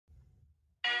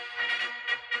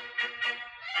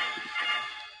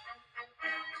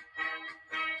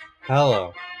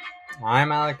Hello,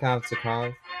 I'm Alec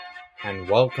Avzikov, and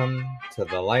welcome to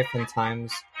the life and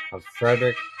times of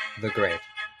Frederick the Great.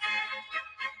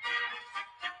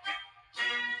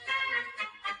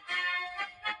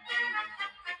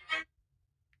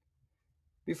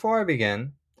 Before I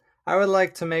begin, I would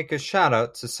like to make a shout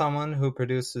out to someone who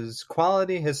produces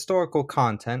quality historical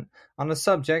content on a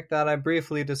subject that I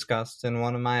briefly discussed in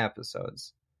one of my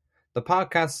episodes. The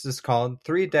podcast is called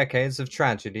 3 Decades of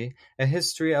Tragedy, A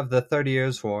History of the 30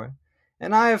 Years' War,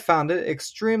 and I have found it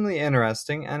extremely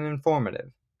interesting and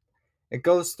informative. It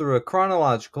goes through a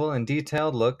chronological and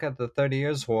detailed look at the 30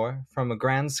 Years' War from a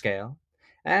grand scale,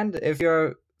 and if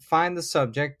you find the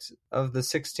subject of the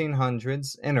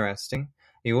 1600s interesting,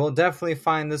 you will definitely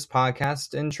find this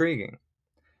podcast intriguing.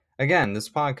 Again, this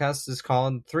podcast is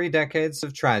called 3 Decades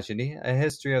of Tragedy, A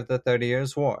History of the 30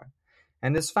 Years' War,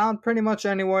 and is found pretty much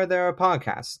anywhere there are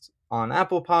podcasts, on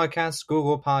Apple Podcasts,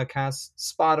 Google Podcasts,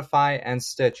 Spotify, and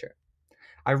Stitcher.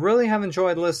 I really have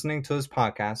enjoyed listening to his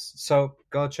podcast, so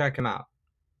go check him out.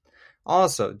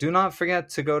 Also, do not forget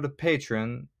to go to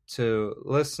Patreon to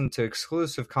listen to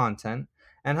exclusive content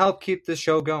and help keep the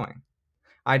show going.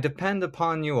 I depend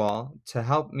upon you all to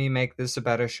help me make this a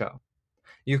better show.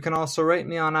 You can also rate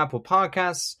me on Apple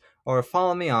Podcasts or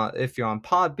follow me if you're on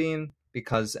Podbean,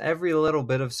 because every little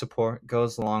bit of support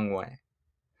goes a long way.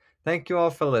 Thank you all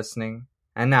for listening,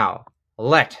 and now,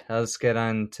 let us get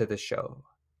into the show.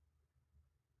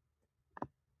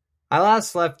 I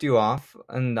last left you off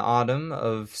in the autumn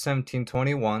of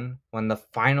 1721, when the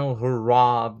final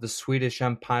hurrah of the Swedish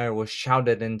Empire was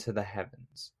shouted into the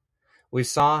heavens. We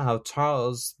saw how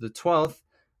Charles XII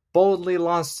boldly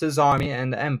lost his army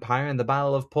and empire in the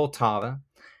Battle of Poltava,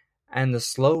 and the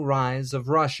slow rise of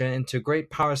Russia into great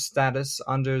power status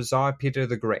under Tsar Peter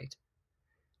the Great.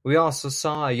 We also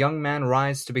saw a young man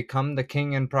rise to become the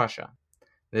king in Prussia.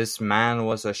 This man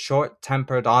was a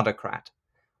short-tempered autocrat.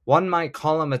 One might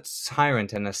call him a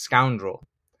tyrant and a scoundrel.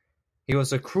 He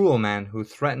was a cruel man who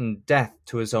threatened death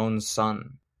to his own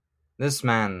son. This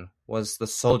man was the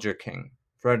soldier king,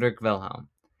 Frederick Wilhelm,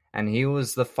 and he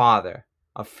was the father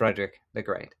of Frederick the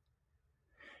Great.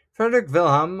 Frederick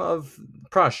Wilhelm of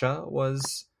Prussia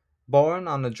was born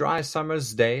on a dry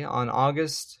summer's day on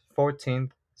August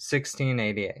 14th,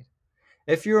 1688.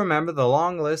 If you remember the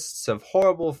long lists of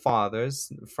horrible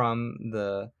fathers from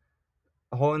the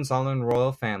Hohenzollern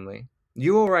royal family,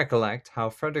 you will recollect how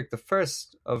Frederick I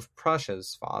of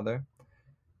Prussia's father,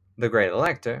 the Great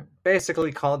Elector,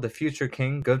 basically called the future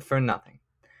king good for nothing,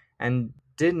 and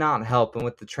did not help him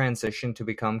with the transition to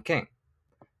become king.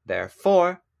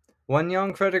 Therefore, when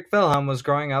young Frederick Wilhelm was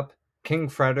growing up, King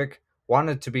Frederick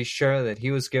wanted to be sure that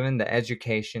he was given the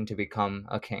education to become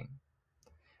a king.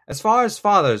 As far as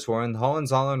fathers were in the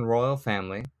Hohenzollern royal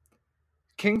family,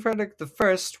 King Frederick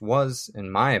I was, in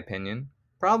my opinion,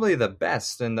 probably the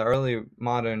best in the early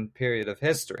modern period of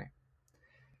history.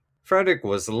 Frederick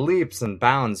was leaps and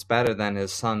bounds better than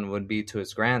his son would be to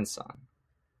his grandson.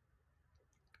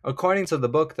 According to the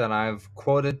book that I've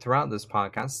quoted throughout this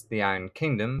podcast, The Iron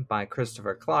Kingdom by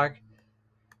Christopher Clark,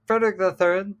 Frederick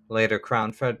III, later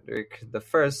crowned Frederick I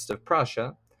of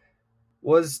Prussia,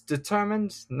 was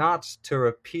determined not to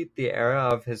repeat the era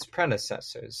of his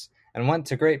predecessors, and went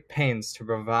to great pains to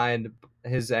provide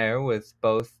his heir with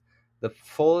both the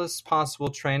fullest possible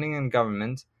training in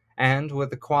government and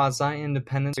with a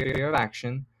quasi-independent sphere of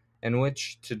action in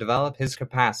which to develop his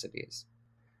capacities.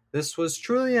 This was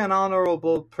truly an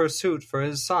honorable pursuit for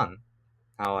his son.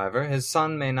 However, his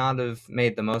son may not have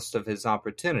made the most of his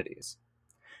opportunities.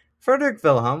 Frederick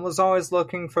Wilhelm was always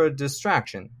looking for a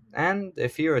distraction, and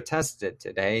if he were tested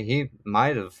today, he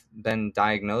might have been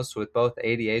diagnosed with both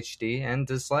ADHD and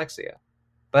dyslexia.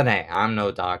 But hey, I'm no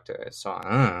doctor,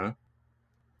 so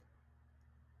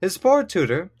His poor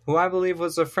tutor, who I believe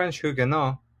was a French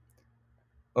Huguenot,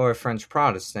 or a French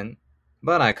Protestant,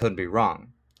 but I could be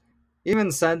wrong,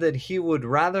 even said that he would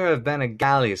rather have been a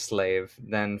galley slave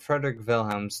than Frederick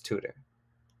Wilhelm's tutor.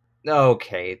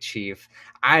 Okay, Chief,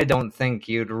 I don't think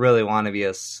you'd really want to be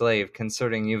a slave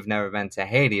considering you've never been to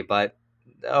Haiti, but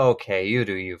okay, you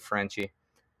do you, Frenchie.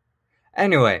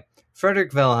 Anyway,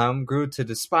 Frederick Wilhelm grew to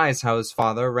despise how his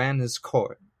father ran his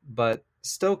court, but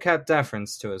still kept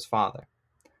deference to his father.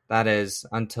 That is,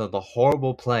 until the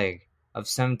horrible plague of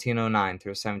 1709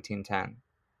 through 1710.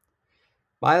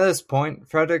 By this point,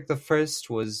 Frederick I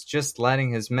was just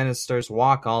letting his ministers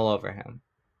walk all over him.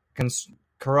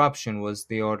 Corruption was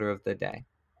the order of the day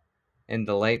in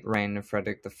the late reign of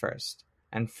Frederick I,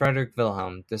 and Frederick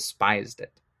Wilhelm despised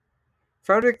it.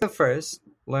 Frederick I,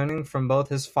 learning from both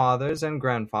his father's and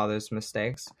grandfather's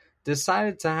mistakes,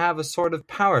 decided to have a sort of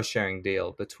power-sharing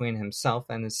deal between himself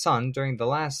and his son during the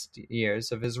last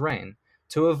years of his reign,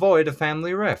 to avoid a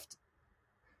family rift.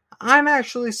 I'm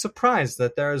actually surprised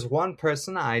that there is one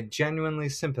person I genuinely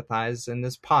sympathize in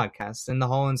this podcast in the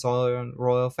Hohenzollern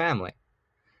royal family.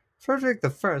 Frederick I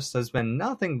has been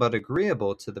nothing but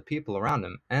agreeable to the people around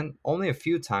him, and only a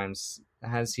few times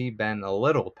has he been a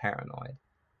little paranoid.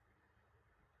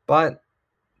 But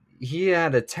he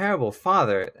had a terrible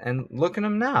father, and look at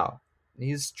him now.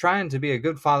 He's trying to be a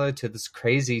good father to this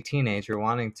crazy teenager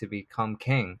wanting to become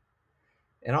king.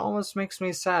 It almost makes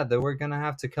me sad that we're going to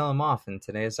have to kill him off in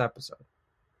today's episode.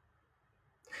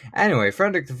 Anyway,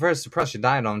 Frederick I of Prussia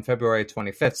died on February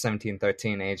 25th,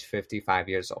 1713, aged 55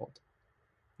 years old.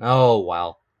 Oh,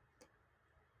 well.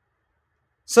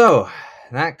 So,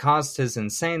 that caused his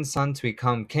insane son to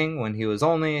become king when he was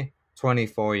only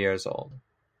 24 years old.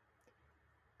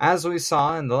 As we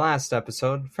saw in the last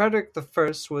episode, Frederick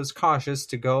I was cautious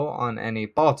to go on any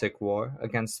Baltic War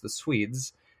against the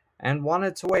Swedes, and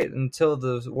wanted to wait until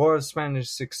the War of Spanish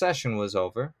Succession was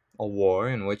over, a war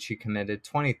in which he committed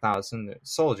 20,000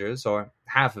 soldiers, or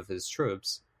half of his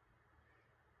troops.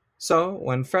 So,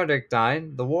 when Frederick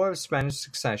died, the War of Spanish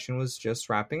Succession was just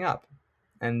wrapping up,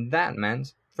 and that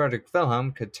meant Frederick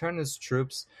Wilhelm could turn his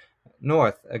troops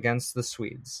north against the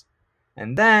Swedes.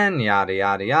 And then, yada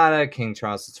yada yada, King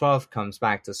Charles XII comes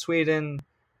back to Sweden,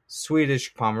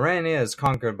 Swedish Pomerania is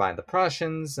conquered by the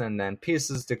Prussians, and then peace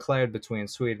is declared between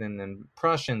Sweden and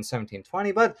Prussia in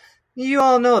 1720, but you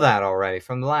all know that already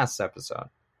from the last episode.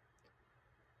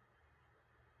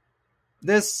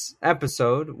 This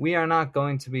episode, we are not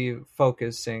going to be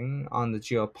focusing on the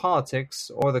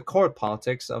geopolitics or the court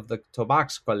politics of the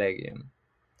Tobakskollegium,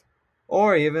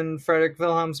 or even Frederick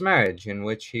Wilhelm's marriage, in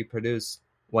which he produced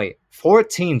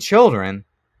 14 children?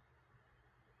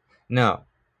 No.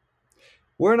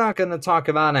 We're not going to talk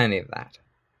about any of that.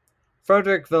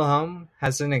 Frederick Wilhelm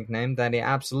has a nickname that he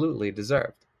absolutely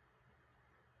deserved.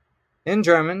 In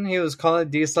German, he was called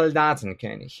Die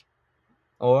Soldatenkönig,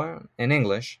 or, in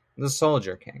English, the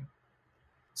Soldier King.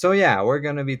 So yeah, we're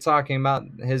going to be talking about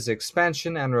his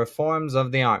expansion and reforms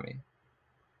of the army.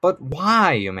 But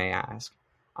why, you may ask?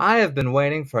 I have been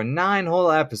waiting for 9 whole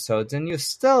episodes, and you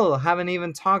still haven't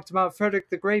even talked about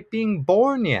Frederick the Great being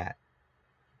born yet.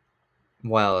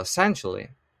 Well, essentially,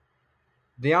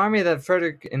 the army that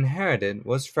Frederick inherited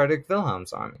was Frederick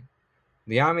Wilhelm's army.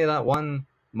 The army that won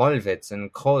Mollwitz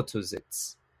and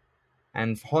Kotusitz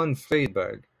and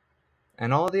Hohenfriedberg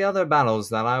and all the other battles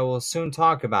that I will soon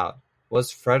talk about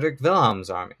was Frederick Wilhelm's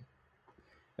army.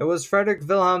 It was Frederick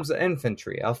Wilhelm's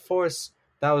infantry, a force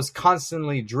that was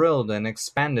constantly drilled and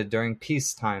expanded during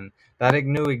peacetime, that it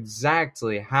knew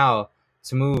exactly how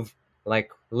to move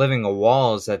like living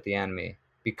walls at the enemy,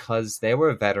 because they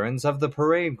were veterans of the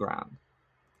parade ground.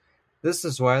 This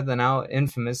is where the now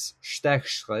infamous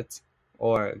Stechschritt,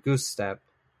 or goose step,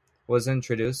 was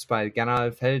introduced by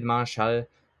Generalfeldmarschall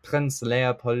Prinz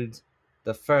Leopold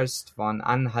I von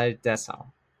Anhalt-Dessau.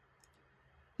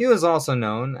 He was also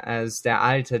known as der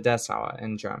alte Dessauer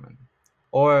in German,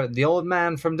 or the old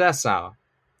man from Dessau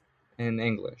in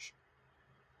English.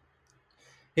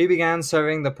 He began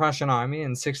serving the Prussian army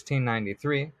in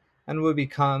 1693 and would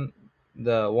become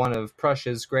one of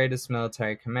Prussia's greatest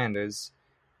military commanders,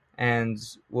 and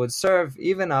would serve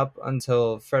even up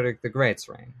until Frederick the Great's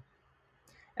reign.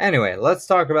 Anyway, let's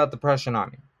talk about the Prussian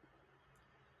army.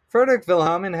 Frederick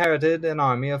Wilhelm inherited an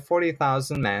army of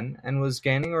 40,000 men and was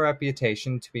gaining a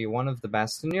reputation to be one of the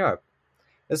best in Europe,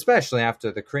 especially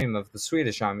after the cream of the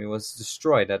Swedish army was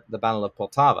destroyed at the Battle of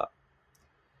Poltava.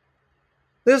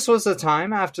 This was a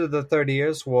time after the 30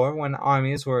 Years' War when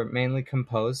armies were mainly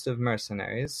composed of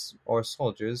mercenaries or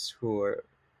soldiers who were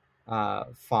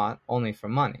fought only for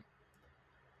money.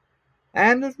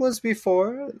 And it was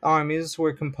before armies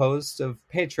were composed of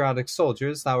patriotic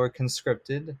soldiers that were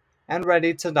conscripted and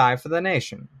ready to die for the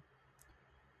nation.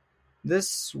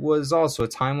 This was also a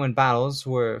time when battles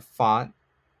were fought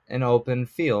in open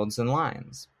fields and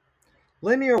lines.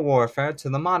 Linear warfare to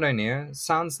the modern ear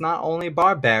sounds not only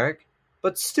barbaric,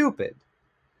 but stupid.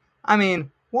 I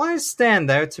mean, why stand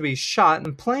there to be shot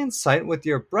in plain sight with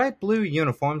your bright blue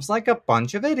uniforms like a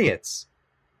bunch of idiots?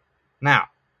 Now,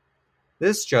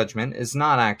 this judgment is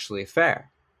not actually fair.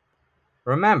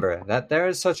 Remember that there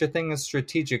is such a thing as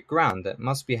strategic ground that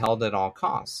must be held at all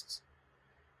costs.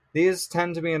 These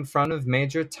tend to be in front of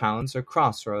major towns or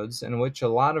crossroads in which a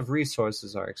lot of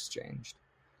resources are exchanged.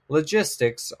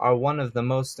 Logistics are one of the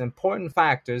most important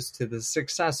factors to the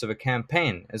success of a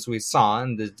campaign, as we saw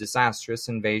in the disastrous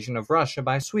invasion of Russia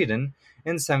by Sweden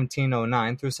in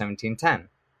 1709 through 1710.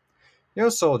 Your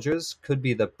soldiers could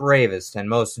be the bravest and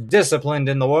most disciplined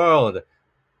in the world,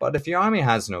 but if your army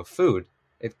has no food,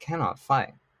 it cannot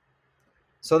fight.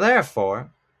 So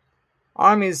therefore,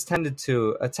 armies tended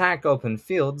to attack open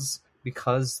fields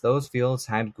because those fields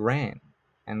had grain,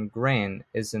 and grain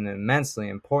is an immensely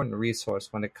important resource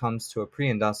when it comes to a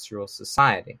pre-industrial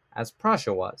society, as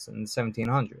Prussia was in the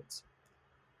 1700s.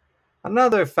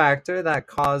 Another factor that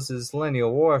causes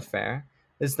lineal warfare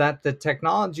is that the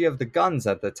technology of the guns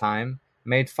at the time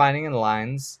made fighting in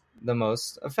lines the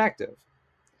most effective.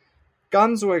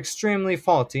 Guns were extremely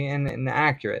faulty and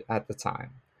inaccurate at the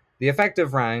time. The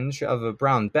effective range of a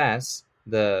Brown Bess,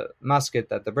 the musket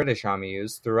that the British Army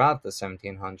used throughout the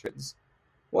 1700s,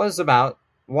 was about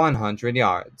 100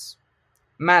 yards.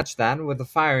 Match that with a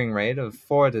firing rate of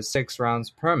 4 to 6 rounds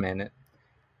per minute,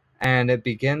 and it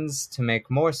begins to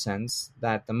make more sense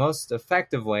that the most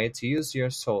effective way to use your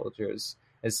soldiers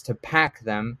is to pack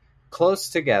them close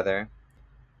together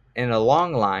in a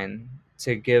long line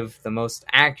to give the most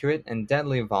accurate and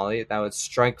deadly volley that would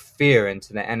strike fear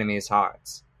into the enemy's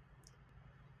hearts.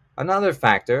 Another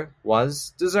factor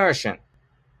was desertion.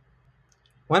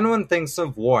 When one thinks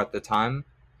of war at the time,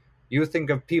 you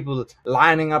think of people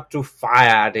lining up to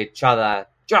fire at each other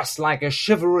just like a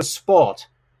chivalrous sport.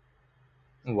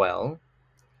 Well,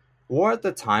 war at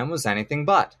the time was anything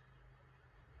but.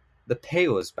 The pay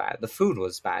was bad, the food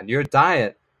was bad, your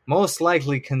diet most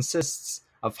likely consists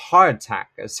of hardtack,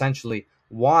 essentially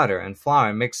water and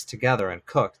flour mixed together and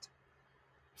cooked.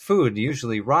 Food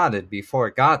usually rotted before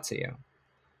it got to you.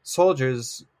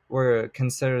 Soldiers were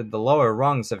considered the lower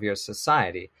rungs of your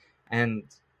society, and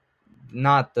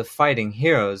not the fighting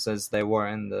heroes as they were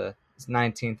in the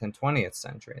 19th and 20th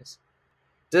centuries.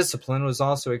 Discipline was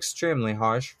also extremely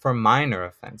harsh for minor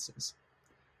offenses.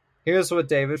 Here's what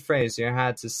David Fraser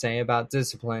had to say about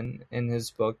discipline in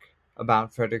his book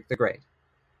about Frederick the Great.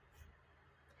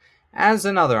 As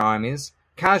in other armies,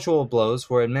 casual blows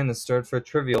were administered for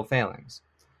trivial failings.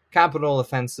 Capital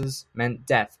offenses meant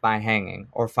death by hanging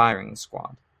or firing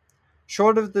squad.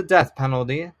 Short of the death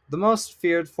penalty, the most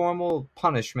feared formal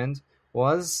punishment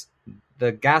was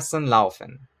the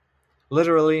Gassenlaufen,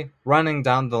 literally running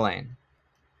down the lane,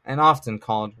 and often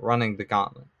called running the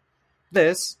gauntlet.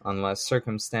 This, unless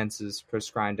circumstances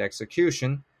prescribed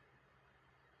execution,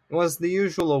 was the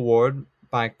usual award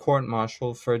by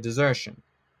court-martial for desertion.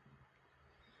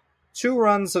 2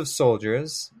 runs of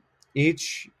soldiers,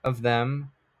 each of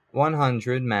them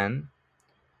 100 men,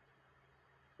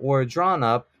 were drawn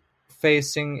up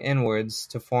facing inwards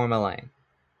to form a lane.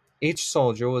 Each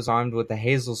soldier was armed with a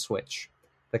hazel switch.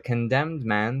 The condemned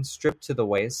man, stripped to the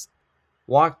waist,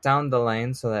 walked down the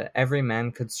lane so that every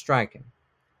man could strike him.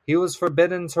 He was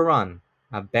forbidden to run,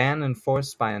 a ban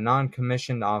enforced by a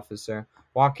non-commissioned officer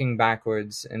walking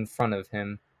backwards in front of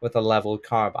him with a leveled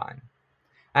carbine.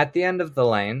 At the end of the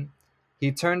lane,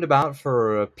 he turned about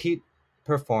for a repeat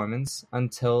performance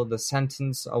until the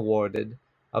sentence awarded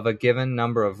of a given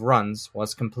number of runs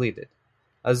was completed.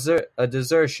 A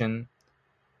desertion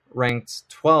ranked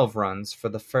 12 runs for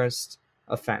the first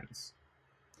offense.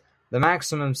 The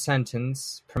maximum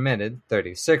sentence permitted,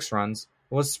 36 runs,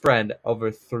 was spread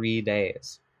over 3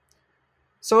 days.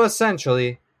 So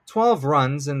essentially, 12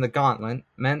 runs in the gauntlet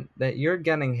meant that you're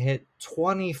getting hit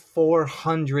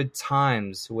 2,400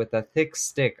 times with a thick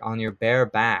stick on your bare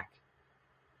back.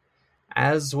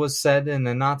 As was said in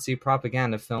a Nazi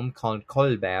propaganda film called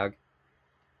Kolberg,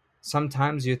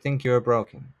 sometimes you think you're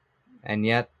broken, and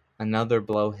yet another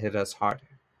blow hit us harder.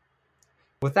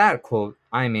 With that quote,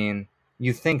 I mean,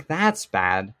 you think that's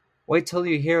bad? Wait till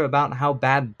you hear about how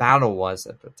bad battle was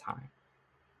at the time.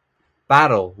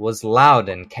 Battle was loud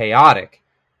and chaotic.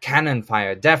 Cannon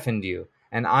fire deafened you,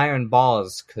 and iron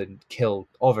balls could kill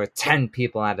over 10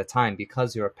 people at a time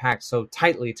because you were packed so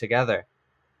tightly together.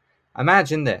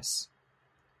 Imagine this.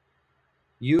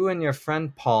 You and your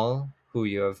friend Paul, who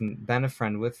you have been a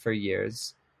friend with for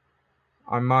years,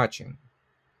 are marching.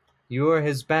 You are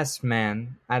his best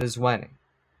man at his wedding.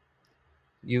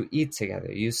 You eat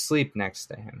together. You sleep next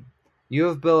to him. You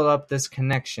have built up this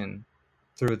connection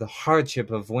through the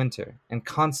hardship of winter and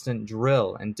constant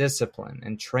drill and discipline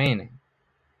and training.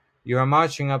 You are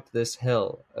marching up this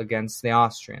hill against the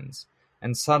Austrians,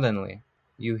 and suddenly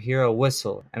you hear a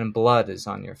whistle and blood is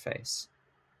on your face.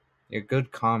 Your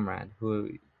good comrade,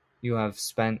 who you have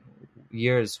spent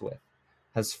years with,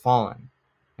 has fallen,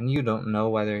 and you don't know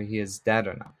whether he is dead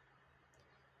or not.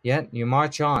 Yet you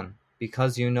march on,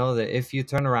 because you know that if you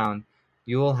turn around,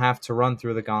 you will have to run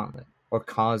through the gauntlet, or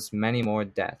cause many more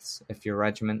deaths if your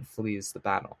regiment flees the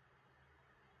battle.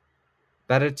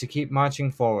 Better to keep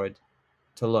marching forward,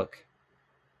 to look,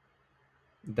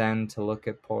 than to look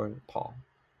at poor Paul.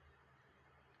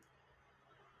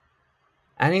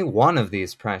 Any one of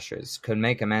these pressures could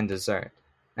make a man desert,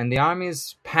 and the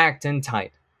armies packed in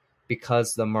tight,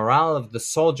 because the morale of the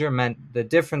soldier meant the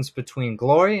difference between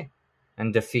glory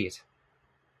and defeat.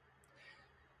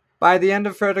 By the end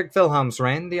of Frederick Wilhelm's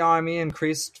reign, the army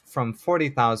increased from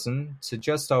 40,000 to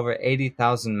just over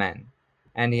 80,000 men,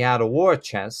 and he had a war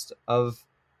chest of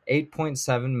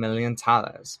 8.7 million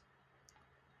thalers.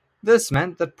 This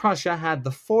meant that Prussia had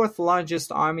the fourth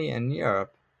largest army in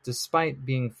Europe, despite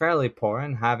being fairly poor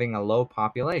and having a low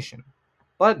population.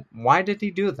 But why did he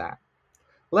do that?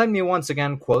 Let me once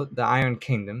again quote the Iron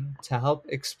Kingdom to help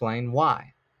explain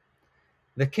why.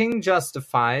 The king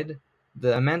justified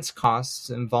the immense costs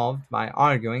involved by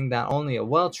arguing that only a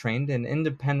well-trained and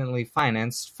independently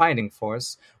financed fighting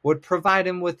force would provide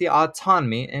him with the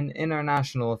autonomy in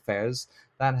international affairs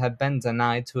that had been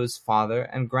denied to his father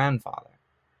and grandfather.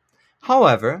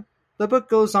 However, the book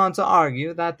goes on to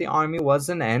argue that the army was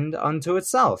an end unto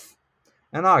itself,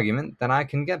 an argument that I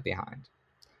can get behind.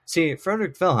 See,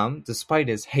 Frederick Wilhelm, despite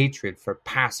his hatred for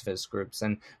pacifist groups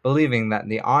and believing that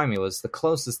the army was the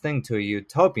closest thing to a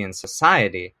utopian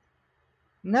society,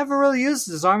 never really used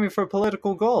his army for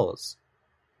political goals.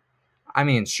 I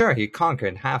mean, sure, he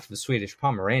conquered half of Swedish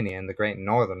Pomerania in the Great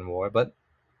Northern War, but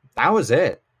that was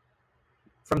it.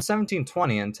 From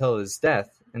 1720 until his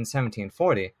death in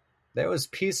 1740, there was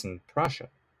peace in Prussia.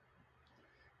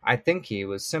 I think he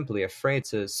was simply afraid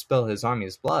to spill his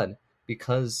army's blood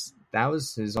because that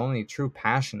was his only true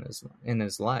passion in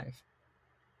his life.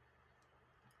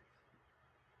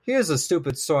 Here's a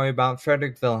stupid story about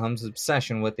Frederick Wilhelm's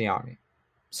obsession with the army.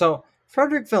 So,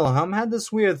 Frederick Wilhelm had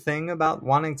this weird thing about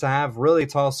wanting to have really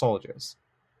tall soldiers.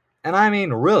 And I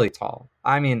mean really tall.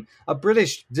 I mean, a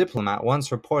British diplomat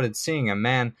once reported seeing a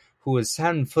man who was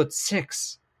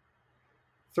 7'6".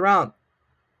 Throughout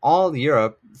all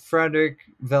Europe, Frederick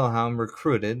Wilhelm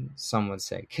recruited, some would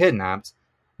say kidnapped,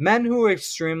 men who were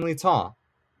extremely tall.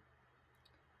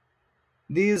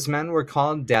 These men were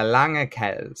called der lange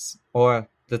Kerls, or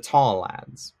the tall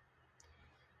lads.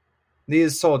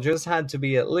 These soldiers had to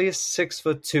be at least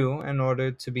 6'2" in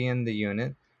order to be in the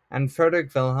unit, and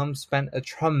Frederick Wilhelm spent a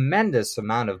tremendous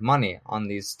amount of money on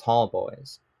these tall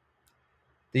boys.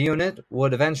 The unit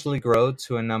would eventually grow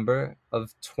to a number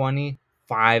of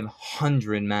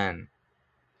 2,500 men.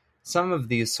 Some of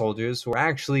these soldiers were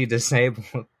actually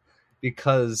disabled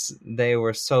because they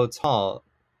were so tall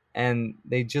and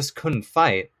they just couldn't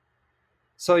fight.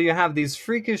 So you have these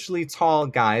freakishly tall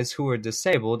guys who are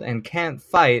disabled and can't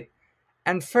fight,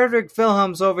 and Frederick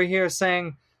Wilhelm's over here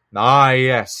saying, "Ah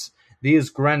yes, these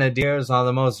grenadiers are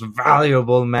the most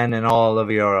valuable men in all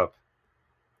of Europe."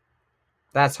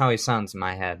 That's how he sounds in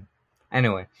my head.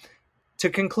 Anyway, to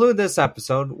conclude this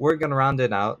episode, we're going to round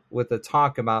it out with a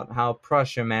talk about how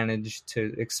Prussia managed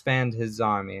to expand his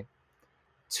army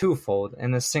twofold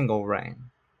in a single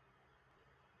reign.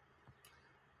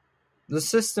 The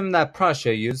system that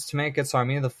Prussia used to make its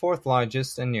army the fourth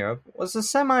largest in Europe was a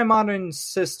semi-modern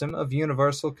system of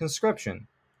universal conscription.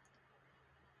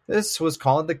 This was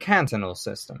called the cantonal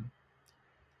system.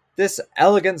 This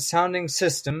elegant-sounding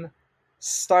system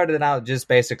started out just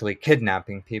basically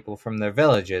kidnapping people from their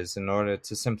villages in order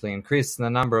to simply increase the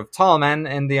number of tall men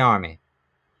in the army.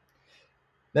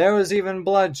 There was even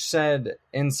bloodshed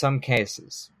in some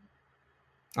cases.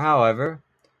 However,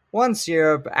 once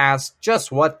Europe asked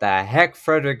just what the heck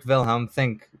Frederick Wilhelm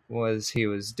he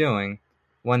was doing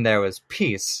when there was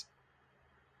peace,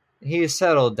 he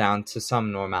settled down to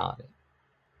some normality.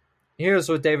 Here's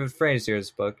what David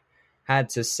Frazier's book had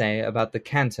to say about the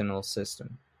cantonal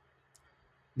system.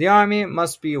 The army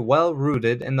must be well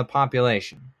rooted in the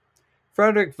population.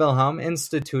 Frederick Wilhelm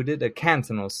instituted a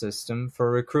cantonal system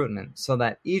for recruitment so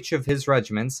that each of his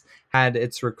regiments had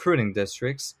its recruiting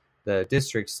districts. The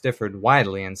districts differed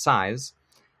widely in size,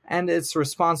 and its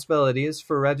responsibilities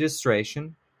for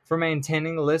registration, for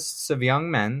maintaining lists of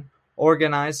young men,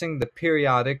 organizing the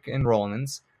periodic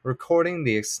enrollments, recording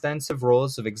the extensive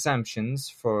rolls of exemptions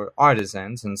for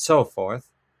artisans, and so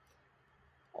forth.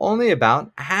 Only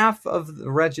about half of the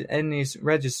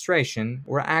registration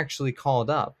were actually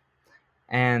called up,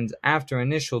 and after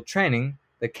initial training,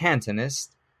 the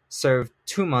cantonist served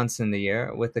 2 months in the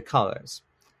year with the colors,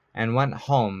 and went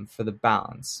home for the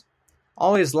balance,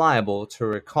 always liable to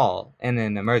recall in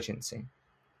an emergency.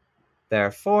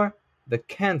 Therefore, the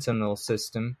cantonal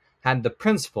system had the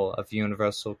principle of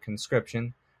universal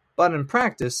conscription, but in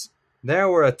practice, there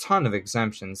were a ton of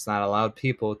exemptions that allowed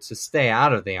people to stay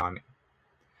out of the army.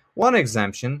 One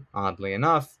exemption, oddly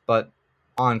enough, but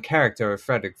on character of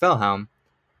Frederick Wilhelm,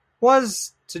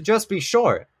 was to just be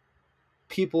short.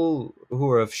 People who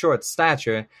were of short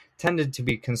stature tended to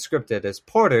be conscripted as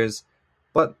porters,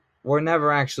 but were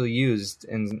never actually used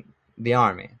in the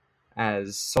army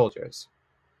as soldiers.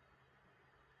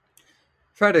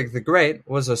 Frederick the Great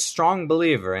was a strong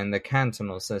believer in the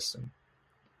cantonal system.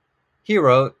 He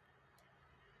wrote,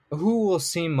 "Who will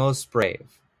seem most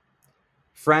brave?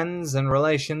 Friends and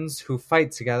relations who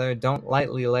fight together don't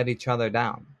lightly let each other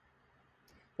down."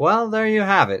 Well, there you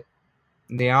have it.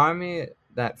 The army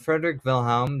that Frederick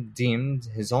Wilhelm deemed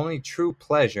his only true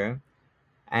pleasure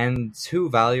and too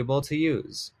valuable to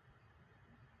use.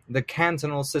 The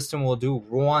cantonal system will do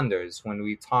wonders when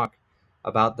we talk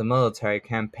about the military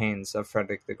campaigns of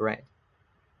Frederick the Great.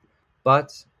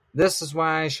 But this is where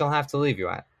I shall have to leave you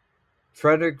at.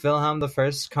 Frederick Wilhelm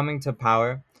I coming to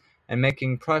power and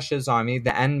making Prussia's army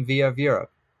the envy of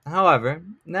Europe, however,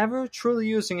 never truly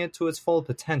using it to its full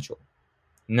potential.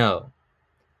 No,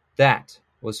 that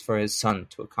was for his son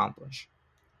to accomplish.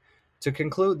 To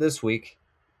conclude this week,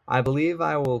 I believe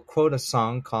I will quote a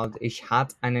song called Ich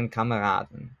hatte einen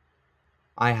Kameraden,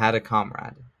 I had a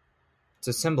comrade,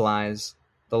 to symbolize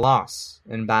the loss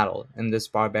in battle in this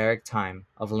barbaric time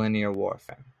of linear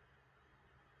warfare.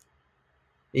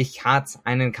 Ich hatte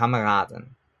einen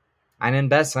Kameraden, einen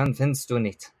besseren findest du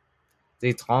nicht.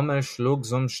 Die Trommel schlug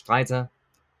zum Streite,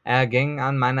 ging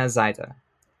an meiner Seite,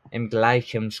 im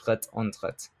gleichen Schritt und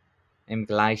Tritt, im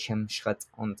gleichen Schritt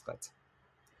und Tritt.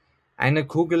 Eine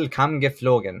Kugel kam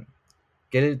geflogen,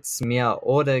 gilt's mir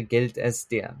oder gilt es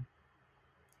dir?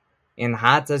 In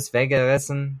hartes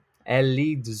weggerissen,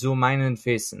 liegt zu meinen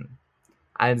Füßen,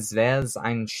 als wär's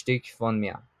ein Stück von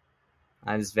mir,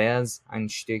 als wär's ein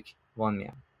Stück von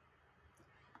mir.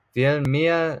 Will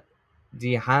mir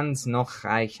die Hand noch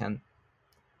reichen,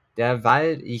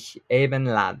 derweil ich eben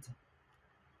lad.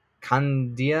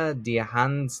 Kann dir die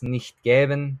Hand nicht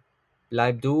geben,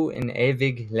 bleib du in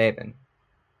ewig Leben,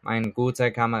 mein guter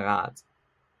Kamerad,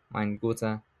 mein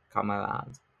guter Kamerad.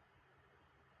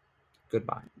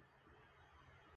 Goodbye.